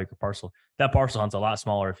 25-acre parcel. That parcel hunts a lot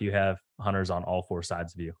smaller if you have hunters on all four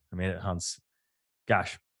sides of you. I mean, it hunts.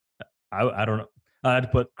 Gosh, I don't know. I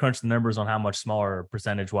had to crunch the numbers on how much smaller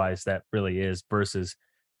percentage wise that really is versus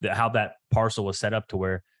how that parcel was set up to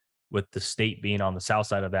where with the state being on the south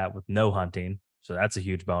side of that with no hunting. So that's a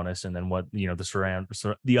huge bonus. And then what, the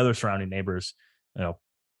other surrounding neighbors, you know,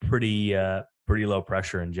 pretty low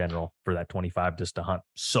pressure in general for that 25 just to hunt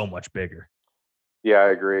so much bigger. Yeah,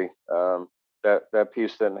 I agree. That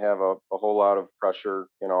piece didn't have a whole lot of pressure.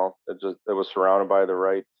 It was surrounded by the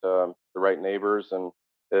right neighbors, and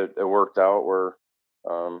it worked out. Where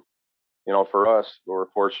for us, we're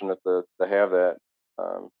fortunate to have that.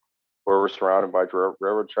 Um, where we're surrounded by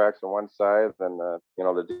railroad tracks on one side, and the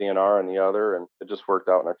DNR on the other, and it just worked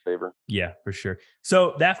out in our favor. Yeah, for sure.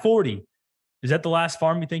 So that 40, is that the last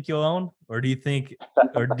farm you think you'll own? Or do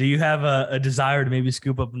you have a desire to maybe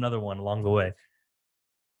scoop up another one along the way?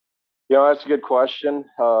 That's a good question.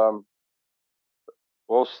 We'll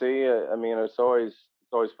see. I mean, it's always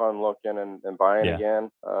fun looking and buying Yeah. again.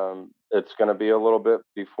 It's going to be a little bit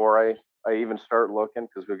before I even start looking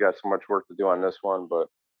because we've got so much work to do on this one. But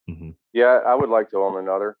Mhm. yeah, I would like to own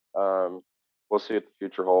another. We'll see what the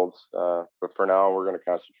future holds. But for now, we're going to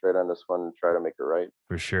concentrate on this one and try to make it right.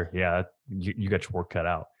 For sure. Yeah. You got your work cut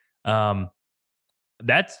out. Um,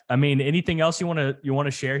 I mean, anything else you want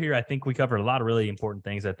to share here? I think we covered a lot of really important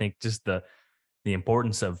things. I think just the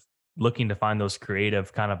importance of looking to find those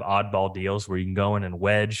creative kind of oddball deals where you can go in and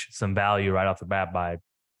wedge some value right off the bat by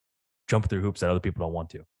jumping through hoops that other people don't want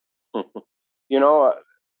to. you know,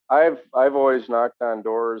 I've always knocked on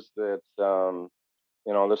doors that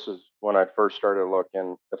this is when I first started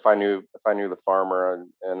looking. If I knew the farmer,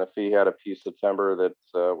 and if he had a piece of timber that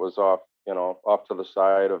was off to the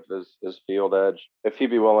side of his field edge, if he'd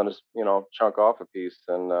be willing to chunk off a piece,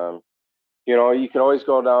 and you can always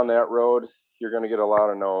go down that road. You're going to get a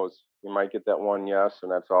lot of no's. You might get that one yes,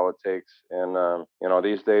 and that's all it takes. And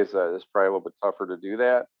these days it's probably a little bit tougher to do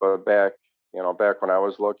that. But back when I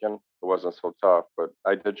was looking, it wasn't so tough. But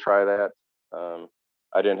I did try that. Um,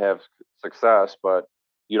 I didn't have success, but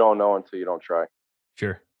you don't know until you don't try.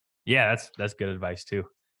 Sure. Yeah, that's good advice too.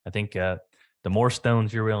 I think the more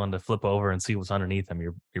stones you're willing to flip over and see what's underneath them,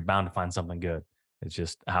 you're bound to find something good. It's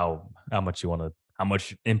just how how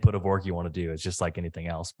much input of work you want to do. It's just like anything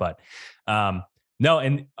else. But no,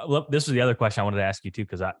 and look, this was the other question I wanted to ask you too,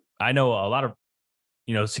 because I know a lot of,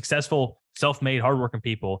 successful, self-made, hardworking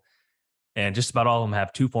people, and just about all of them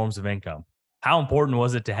have two forms of income. How important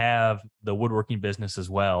was it to have the woodworking business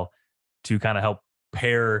as well to kind of help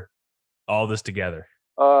pair all this together?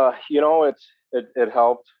 It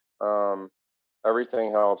helped. Um,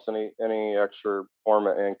 Everything helps. Any extra form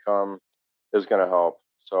of income is going to help.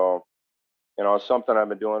 So, it's something I've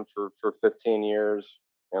been doing for 15 years.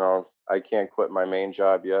 I can't quit my main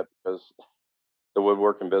job yet because the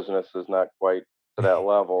woodworking business is not quite to that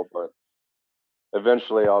level, but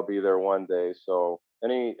eventually I'll be there one day. So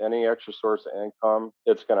any extra source of income,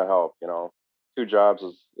 it's going to help. Two jobs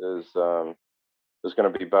is going to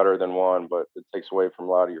be better than one, but it takes away from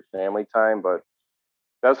a lot of your family time. But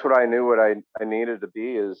that's what I knew. What I needed to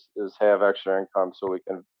be is have extra income so we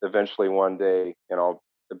can eventually one day, to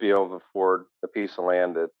be able to afford the piece of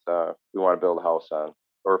land that we want to build a house on,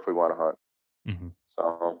 or if we want to hunt. Hmm.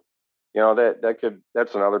 So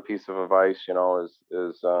that's another piece of advice, is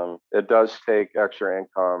it does take extra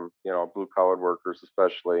income, blue collar workers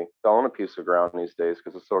especially, to own a piece of ground these days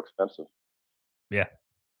because it's so expensive. Yeah,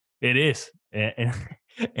 it is. And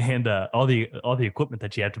all the equipment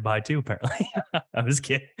that you have to buy too, apparently. I'm just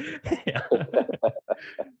kidding. Yeah.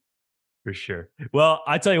 For sure. Well,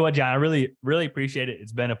 I tell you what, John, I really, really appreciate it.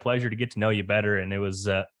 It's been a pleasure to get to know you better. And it was,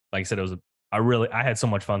 like I said, I had so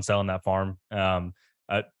much fun selling that farm. I,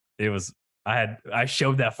 it was, I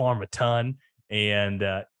showed that farm a ton, and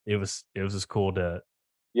it was just cool to,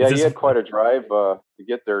 Yeah, is you this, had quite a drive to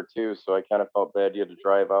get there too, so I kind of felt bad you had to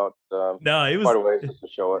drive out no, quite a ways just to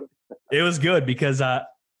show it. it was good because I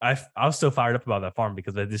was so fired up about that farm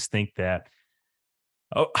because I just think that,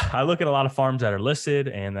 I look at a lot of farms that are listed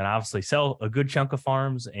and then obviously sell a good chunk of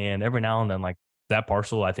farms. And every now and then, like that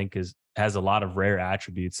parcel, I think has a lot of rare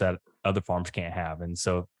attributes that other farms can't have. And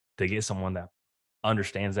so to get someone that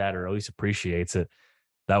understands that or at least appreciates it,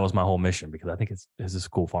 that was my whole mission because I think it's this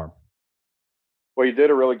cool farm. Well, you did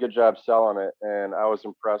a really good job selling it, and I was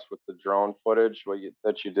impressed with the drone footage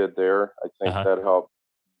that you did there. I think Uh-huh. that helped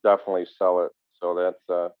definitely sell it. So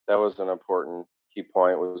that was an important key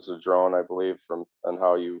point was the drone, I believe, from and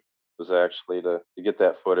how you was actually to get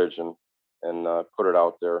that footage and put it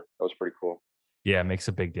out there. That was pretty cool. Yeah, it makes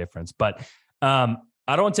a big difference. But I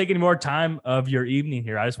don't want to take any more time of your evening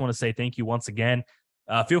here. I just want to say thank you once again.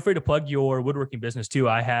 Feel free to plug your woodworking business too.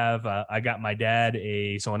 I got my dad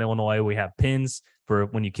so in Illinois, we have pins for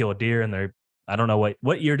when you kill a deer, and I don't know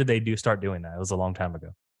what year did they start doing that? It was a long time ago.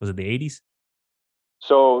 Was it the 80s?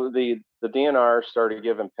 So the DNR started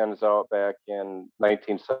giving pins out back in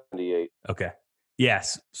 1978, Okay.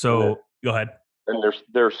 Yes. and So go ahead.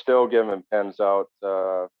 they're still giving pins out,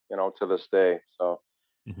 to this day. So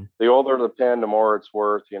Mhm. the older the pin, the more it's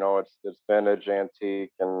worth. It's vintage,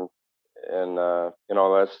 antique, and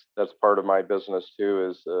that's part of my business too.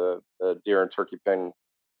 Is a deer and turkey pin,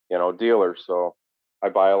 dealer. So I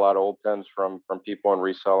buy a lot of old pins from people and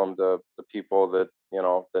resell them to the people that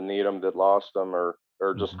need them, that lost them, or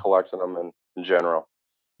just Mhm. collecting them in general.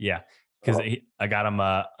 Yeah, because So I got him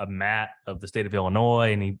a mat of the state of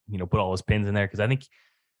Illinois, and he put all his pins in there because I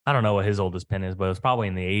don't know what his oldest pin is, but it was probably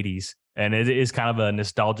in the 80s, and it is kind of a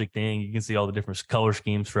nostalgic thing. You can see all the different color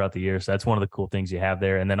schemes throughout the year, so that's one of the cool things you have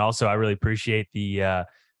there. And then also, I really appreciate the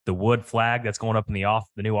wood flag that's going up in the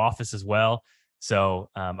new office as well. So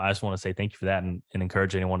I just want to say thank you for that, and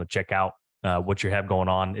encourage anyone to check out what you have going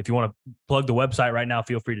on. If you want to plug the website right now,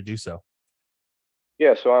 feel free to do so.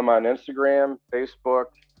 yeah, so I'm on Instagram, Facebook,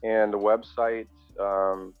 and the website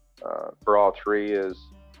for all three is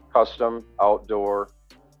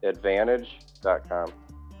customoutdooradvantage.com.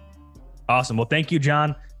 Awesome. Well, thank you,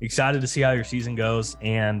 John. Excited to see how your season goes,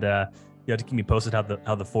 and you have to keep me posted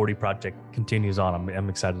how the 40 project continues on. I'm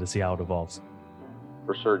excited to see how it evolves.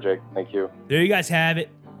 For sure, Jake. Thank you. There you guys have it.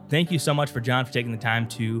 Thank you so much for John for taking the time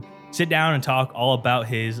to sit down and talk all about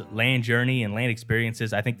his land journey and land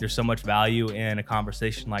experiences. I think there's so much value in a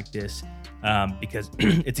conversation like this because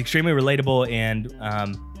it's extremely relatable, and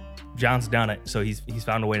John's done it. So he's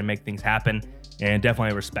found a way to make things happen, and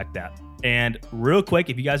definitely respect that. And real quick,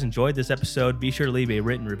 if you guys enjoyed this episode, be sure to leave a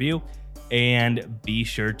written review and be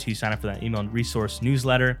sure to sign up for that email and resource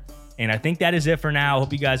newsletter. And I think that is it for now.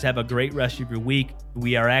 Hope you guys have a great rest of your week.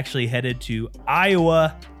 We are actually headed to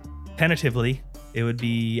Iowa tentatively. It would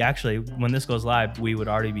be actually, when this goes live, we would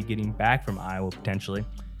already be getting back from Iowa potentially.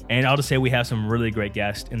 And I'll just say we have some really great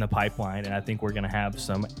guests in the pipeline, and I think we're going to have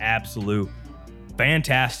some absolute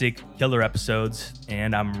fantastic killer episodes,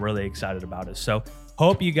 and I'm really excited about it. So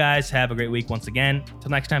hope you guys have a great week once again.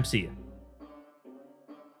 Till next time, see you.